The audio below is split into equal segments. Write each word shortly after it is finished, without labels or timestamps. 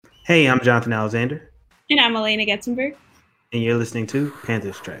Hey, I'm Jonathan Alexander, And I'm Elena Getzenberg. and you're listening to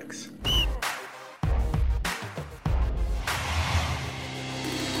Panthers Tracks.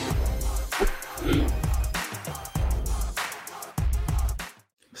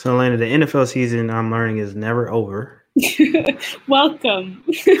 So, Elena, the NFL season, I'm learning, is never over. Welcome.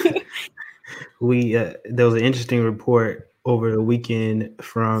 There was an interesting report over the weekend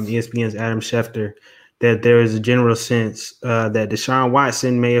from ESPN's Adam Schefter that there is a general sense that Deshaun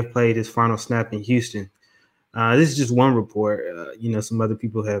Watson may have played his final snap in Houston. This is just one report. Some other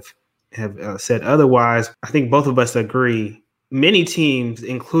people have said otherwise. I think both of us agree. Many teams,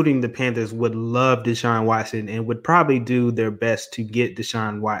 including the Panthers, would love Deshaun Watson and would probably do their best to get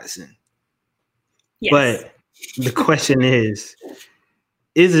Deshaun Watson. Yes. But the question is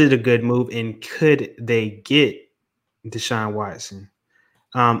it a good move, and could they get Deshaun Watson?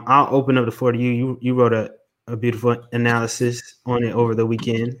 I'll open up the floor to you. You wrote a beautiful analysis on it over the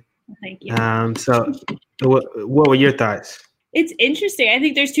weekend. Thank you. So what were your thoughts? It's interesting. I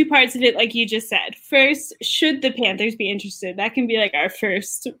think there's two parts of it, like you just said. First, should the Panthers be interested? That can be like our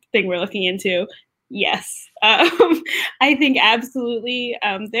first thing we're looking into. Yes. I think absolutely.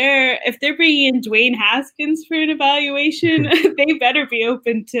 If they're bringing in Dwayne Haskins for an evaluation, they better be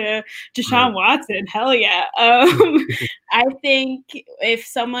open to Deshaun Watson. Hell yeah. I think if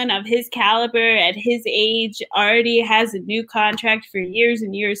someone of his caliber at his age already has a new contract for years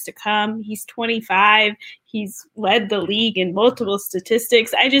and years to come, he's 25. He's led the league in multiple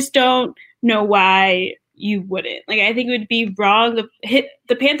statistics. I just don't know why you wouldn't. I think it would be wrong.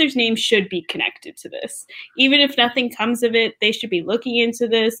 The Panthers name should be connected to this. Even if nothing comes of it, they should be looking into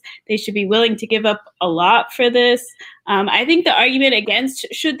this. They should be willing to give up a lot for this. I think the argument against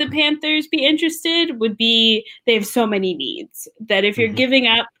should the Panthers be interested would be they have so many needs that if you're giving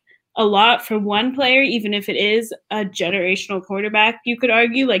up a lot for one player, even if it is a generational quarterback, you could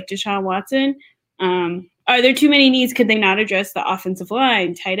argue like Deshaun Watson, are there too many needs? Could they not address the offensive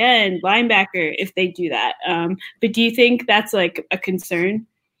line, tight end, linebacker if they do that? But do you think that's like a concern?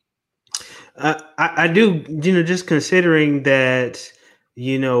 I do, just considering that,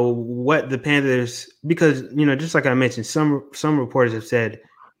 what the Panthers, because, just like I mentioned, some reporters have said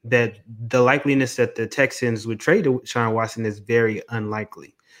that the likeliness that the Texans would trade Deshaun Watson is very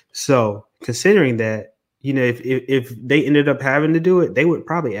unlikely. So considering that, if they ended up having to do it, they would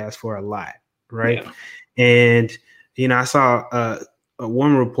probably ask for a lot, right? Yeah. And, I saw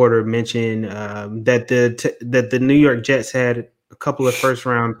one reporter mention that the New York Jets had a couple of first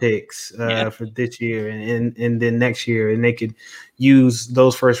round picks for this year and then next year, and they could use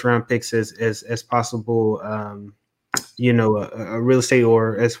those first round picks as possible, a real estate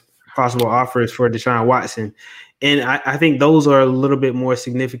or as possible offers for Deshaun Watson. And I think those are a little bit more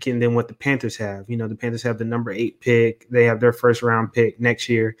significant than what the Panthers have. The Panthers have the number 8 pick. They have their first round pick next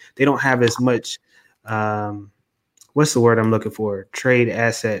year. They don't have as much. What's the word I'm looking for? Trade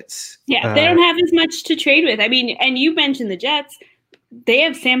assets. Yeah, they don't have as much to trade with. I mean, and you mentioned the Jets. They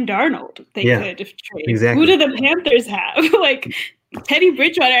have Sam Darnold. They could trade. Exactly. Who do the Panthers have? Like Teddy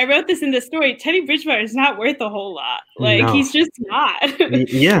Bridgewater. I wrote this in the story. Teddy Bridgewater is not worth a whole lot. He's just not.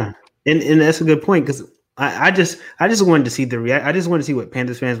 Yeah, and that's a good point because I just wanted to see I just wanted to see what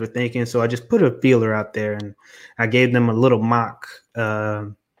Panthers fans were thinking. So I just put a feeler out there and I gave them a little mock.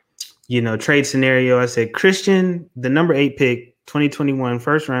 Trade scenario. I said Christian, the number 8 pick, 2021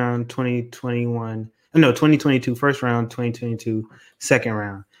 first round, 2022 first round, 2022 second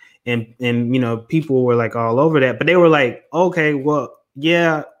round. And people were like all over that, but they were like, okay, well,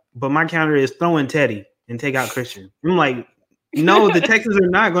 yeah, but my counter is throwing Teddy and take out Christian. I'm like, no, the Texans are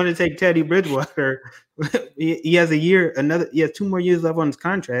not going to take Teddy Bridgewater. He has he has 2 more years left on his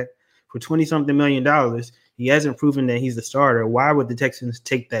contract for $20-something million. He hasn't proven that he's the starter. Why would the Texans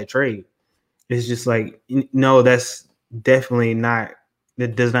take that trade? It's just like, no, that's definitely not.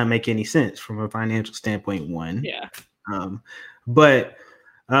 That does not make any sense from a financial standpoint. One, yeah. But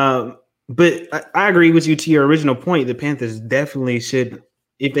I agree with you to your original point. The Panthers definitely should,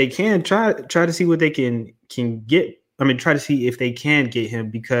 if they can, try to see what they can get. I mean, try to see if they can get him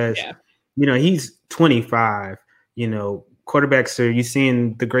because he's 25. Quarterbacks you're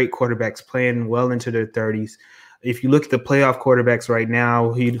seeing the great quarterbacks playing well into their 30s. If you look at the playoff quarterbacks right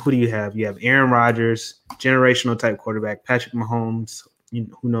now, who do you have? You have Aaron Rodgers, generational type quarterback, Patrick Mahomes. Who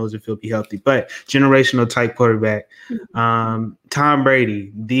knows if he'll be healthy, but generational type quarterback. Tom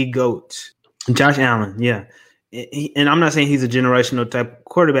Brady, the GOAT, Josh Allen. Yeah. And I'm not saying he's a generational type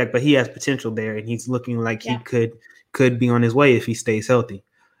quarterback, but he has potential there, and he's looking like he could be on his way if he stays healthy.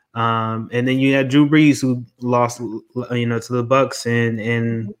 And then you had Drew Brees, who lost, to the Bucs,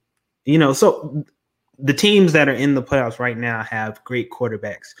 and so the teams that are in the playoffs right now have great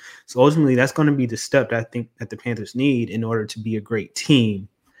quarterbacks. So ultimately, that's going to be the step that I think that the Panthers need in order to be a great team.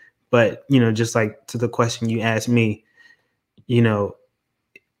 But, just like to the question you asked me,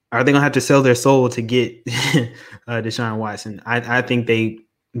 are they going to have to sell their soul to get Deshaun Watson? I think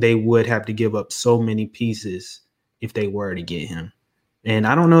they would have to give up so many pieces if they were to get him. And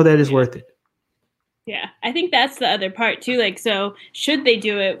I don't know that it's worth it. Yeah, I think that's the other part too. Like, so should they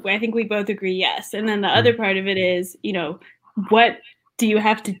do it? I think we both agree yes. And then the other part of it is, what do you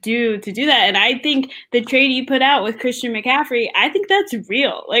have to do that? And I think the trade you put out with Christian McCaffrey, I think that's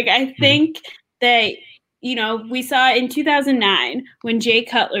real. Like, I think that, we saw in 2009 when Jay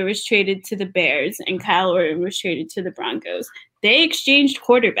Cutler was traded to the Bears and Kyle Orton was traded to the Broncos. They exchanged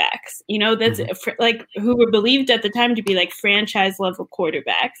quarterbacks, that's like who were believed at the time to be like franchise level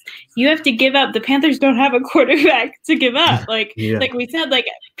quarterbacks. You have to give up. The Panthers don't have a quarterback to give up. Like, like we said, like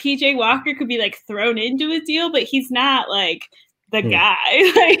PJ Walker could be like thrown into a deal, but he's not like the guy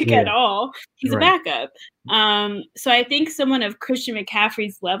at all. He's a backup. So I think someone of Christian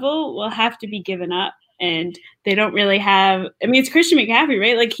McCaffrey's level will have to be given up. And they don't really have, it's Christian McCaffrey,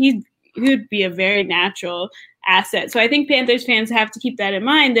 right? Like he would be a very natural asset. So I think Panthers fans have to keep that in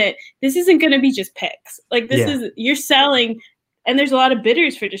mind that this isn't going to be just picks. Like you're selling, and there's a lot of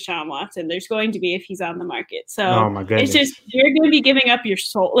bidders for Deshaun Watson. There's going to be if he's on the market. So it's just, you're going to be giving up your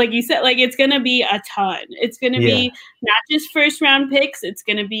soul. Like you said, like it's going to be a ton. It's going to be not just first round picks. It's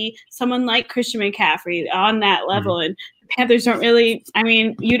going to be someone like Christian McCaffrey on that level. And Panthers don't really,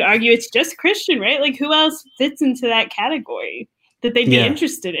 you'd argue it's just Christian, right? Like who else fits into that category that they'd be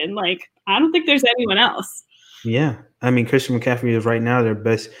interested in? Like, I don't think there's anyone else. Yeah. Christian McCaffrey is right now their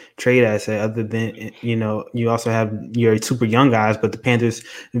best trade asset other than, you also have your super young guys, but the Panthers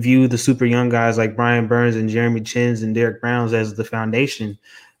view the super young guys like Brian Burns and Jeremy Chins and Derek Browns as the foundation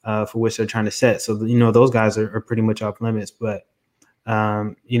for which they're trying to set. So, those guys are pretty much off limits, but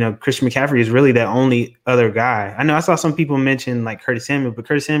Christian McCaffrey is really that only other guy. I know I saw some people mention like Curtis Samuel, but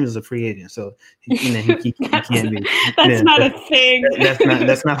Curtis Samuel is a free agent, so he can't be. That's not a thing.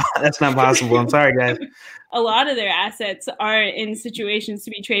 That's not possible. I'm sorry, guys. A lot of their assets are in situations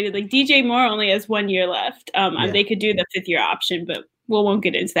to be traded. Like DJ Moore only has 1 year left. They could do the 5th year option, but we won't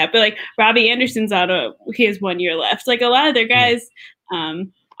get into that. But like Robbie Anderson's he has 1 year left. Like a lot of their guys,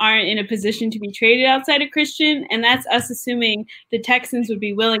 aren't in a position to be traded outside of Christian. And that's us assuming the Texans would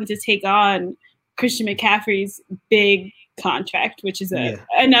be willing to take on Christian McCaffrey's big contract, which is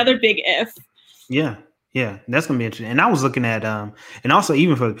another big if. Yeah. Yeah. That's going to be interesting. And I was looking at, and also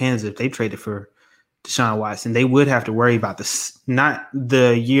even for the Panthers, if they traded for Deshaun Watson, they would have to worry about not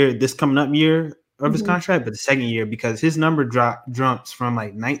this coming up year of his contract, but the second year, because his number jumps from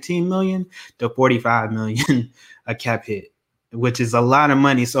like 19 million to 45 million a cap hit, which is a lot of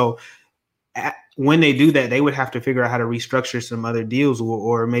money. So when they do that, they would have to figure out how to restructure some other deals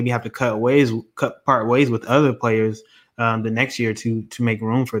or maybe have to part ways with other players the next year to make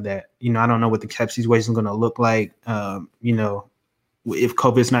room for that. I don't know what the cap situation is going to look like, if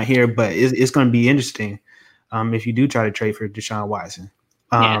COVID's not here, but it's going to be interesting if you do try to trade for Deshaun Watson.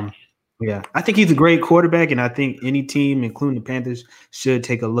 Yeah, I think he's a great quarterback, and I think any team, including the Panthers, should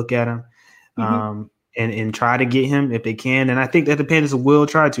take a look at him. And try to get him if they can. And I think that the Panthers will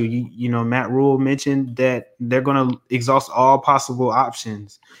try to. Matt Rule mentioned that they're going to exhaust all possible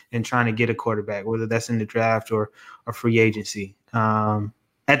options in trying to get a quarterback, whether that's in the draft or free agency.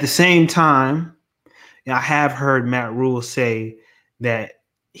 At the same time, I have heard Matt Rule say that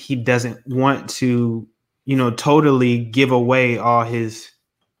he doesn't want to, totally give away all his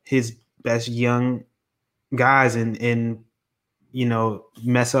best young guys and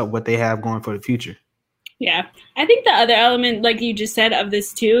mess up what they have going for the future. Yeah. I think the other element, like you just said, of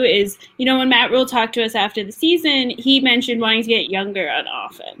this too is, when Matt Rule talked to us after the season, he mentioned wanting to get younger on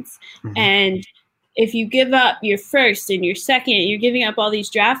offense. And if you give up your first and your second, you're giving up all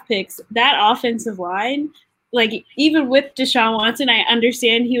these draft picks, that offensive line, like even with Deshaun Watson, I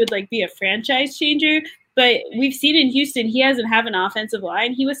understand he would like be a franchise changer, but we've seen in Houston, he doesn't have an offensive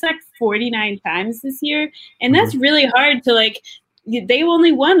line. He was sacked 49 times this year. And that's really hard to they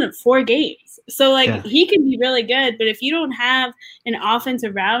only won 4 games. So he can be really good, but if you don't have an offense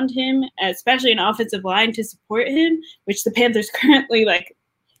around him, especially an offensive line to support him, which the Panthers currently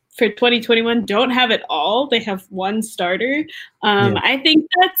for 2021 don't have at all. They have 1 starter. I think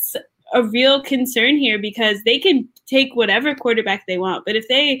that's a real concern here because they can take whatever quarterback they want, but if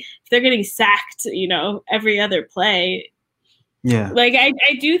they're getting sacked, every other play, Yeah. Like I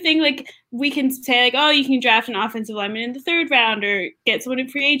do think like we can say like, oh, you can draft an offensive lineman in the 3rd round or get someone in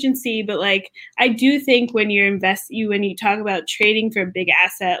free agency, but like I do think when when you talk about trading for a big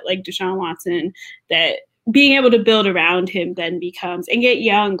asset like Deshaun Watson, that being able to build around him then becomes and get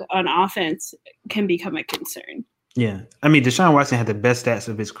young on offense can become a concern. Yeah. I mean, Deshaun Watson had the best stats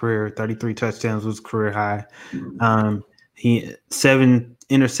of his career. 33 touchdowns was career high. He 7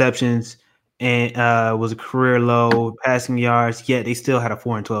 interceptions and was a career low passing yards, yet they still had a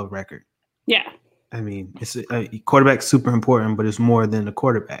 4-12 record. Yeah. I mean, it's a quarterback's super important, but it's more than a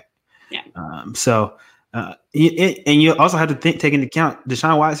quarterback. Yeah. And you also have to take into account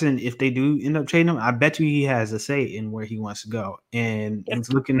Deshaun Watson. If they do end up trading him, I bet you he has a say in where he wants to go. And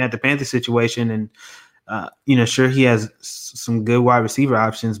he's looking at the Panthers situation, and sure, he has some good wide receiver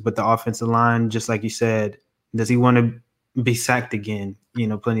options, but the offensive line, just like you said, does he want to be sacked again?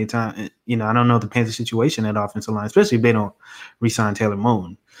 Plenty of time. I don't know the Panthers situation at offensive line, especially if they don't re-sign Taylor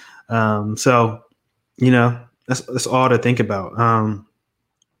Moton. So that's all to think about.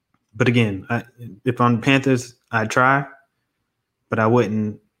 But again, if I'm the Panthers, I'd try, but I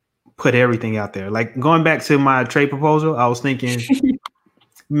wouldn't put everything out there. Like going back to my trade proposal, I was thinking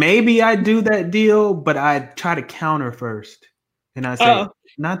maybe I'd do that deal, but I'd try to counter first. And I say,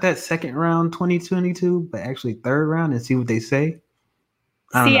 not that 2nd round 2022, but actually 3rd round and see what they say.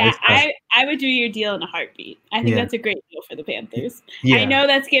 I would do your deal in a heartbeat. I think that's a great deal for the Panthers. Yeah. I know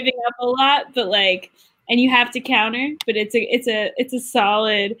that's giving up a lot, but and you have to counter, but it's a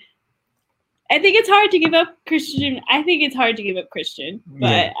solid. I think it's hard to give up Christian.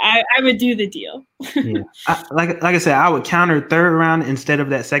 But I would do the deal. Yeah. Like I said, I would counter 3rd round instead of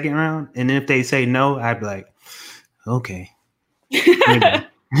that 2nd round. And then if they say no, I'd be like, okay.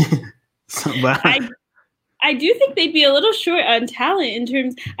 I do think they'd be a little short on talent in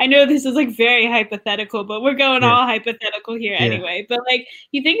terms. I know this is like very hypothetical, but we're going all hypothetical here anyway. But like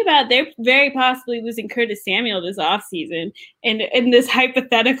you think about, they're very possibly losing Curtis Samuel this offseason, and in this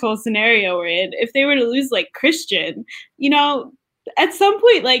hypothetical scenario we're in, if they were to lose like Christian, at some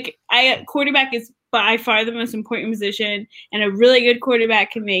point, quarterback is by far the most important position, and a really good quarterback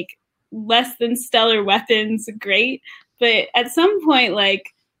can make less than stellar weapons great. But at some point,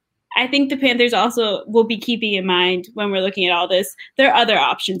 I think the Panthers also will be keeping in mind when we're looking at all this, there are other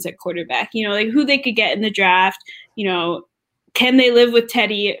options at quarterback, who they could get in the draft. Can they live with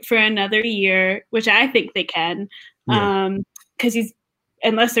Teddy for another year, which I think they can, because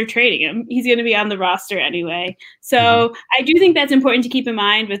unless they're trading him, he's going to be on the roster anyway. So I do think that's important to keep in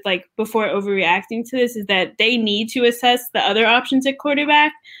mind with before overreacting to this, is that they need to assess the other options at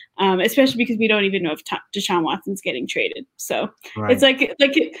quarterback. Especially because we don't even know if Deshaun Watson's getting traded. So it's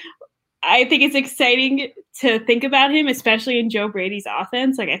I think it's exciting to think about him, especially in Joe Brady's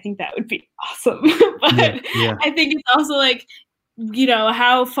offense. I think that would be awesome. But I think it's also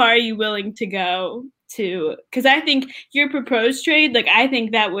how far are you willing to go to? Because I think your proposed trade, I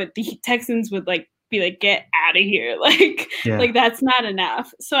think that the Texans would be get out of here. That's not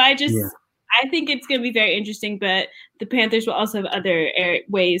enough. So I think it's going to be very interesting, but the Panthers will also have other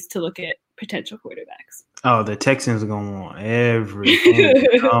ways to look at potential quarterbacks. Oh, the Texans are going to want everything.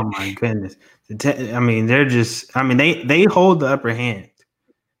 Oh, my goodness. They hold the upper hand.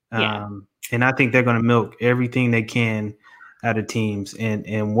 And I think they're going to milk everything they can out of teams.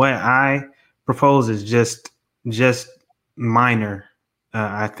 And what I propose is just minor,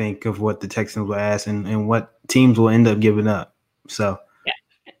 I think, of what the Texans will ask and what teams will end up giving up. So.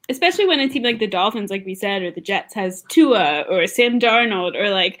 Especially when a team like the Dolphins, like we said, or the Jets has Tua or Sam Darnold or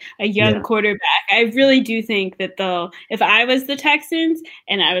a young quarterback. I really do think that if I was the Texans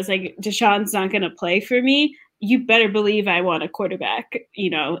and I was Deshaun's not going to play for me, you better believe I want a quarterback,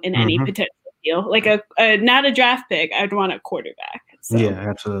 in any potential deal. Not a draft pick, I'd want a quarterback. So. Yeah,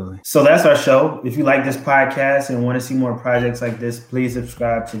 absolutely. So that's our show. If you like this podcast and want to see more projects like this, please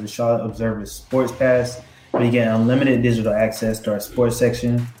subscribe to the Charlotte Observer Sports Pass, where you get unlimited digital access to our sports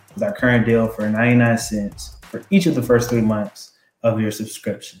section with our current deal for 99 cents for each of the first 3 months of your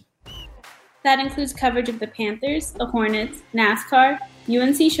subscription. That includes coverage of the Panthers, the Hornets, NASCAR,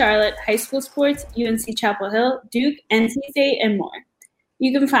 UNC Charlotte, high school sports, UNC Chapel Hill, Duke, NC State, and more.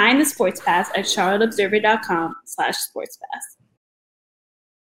 You can find the Sports Pass at charlotteobserver.com/sportspass.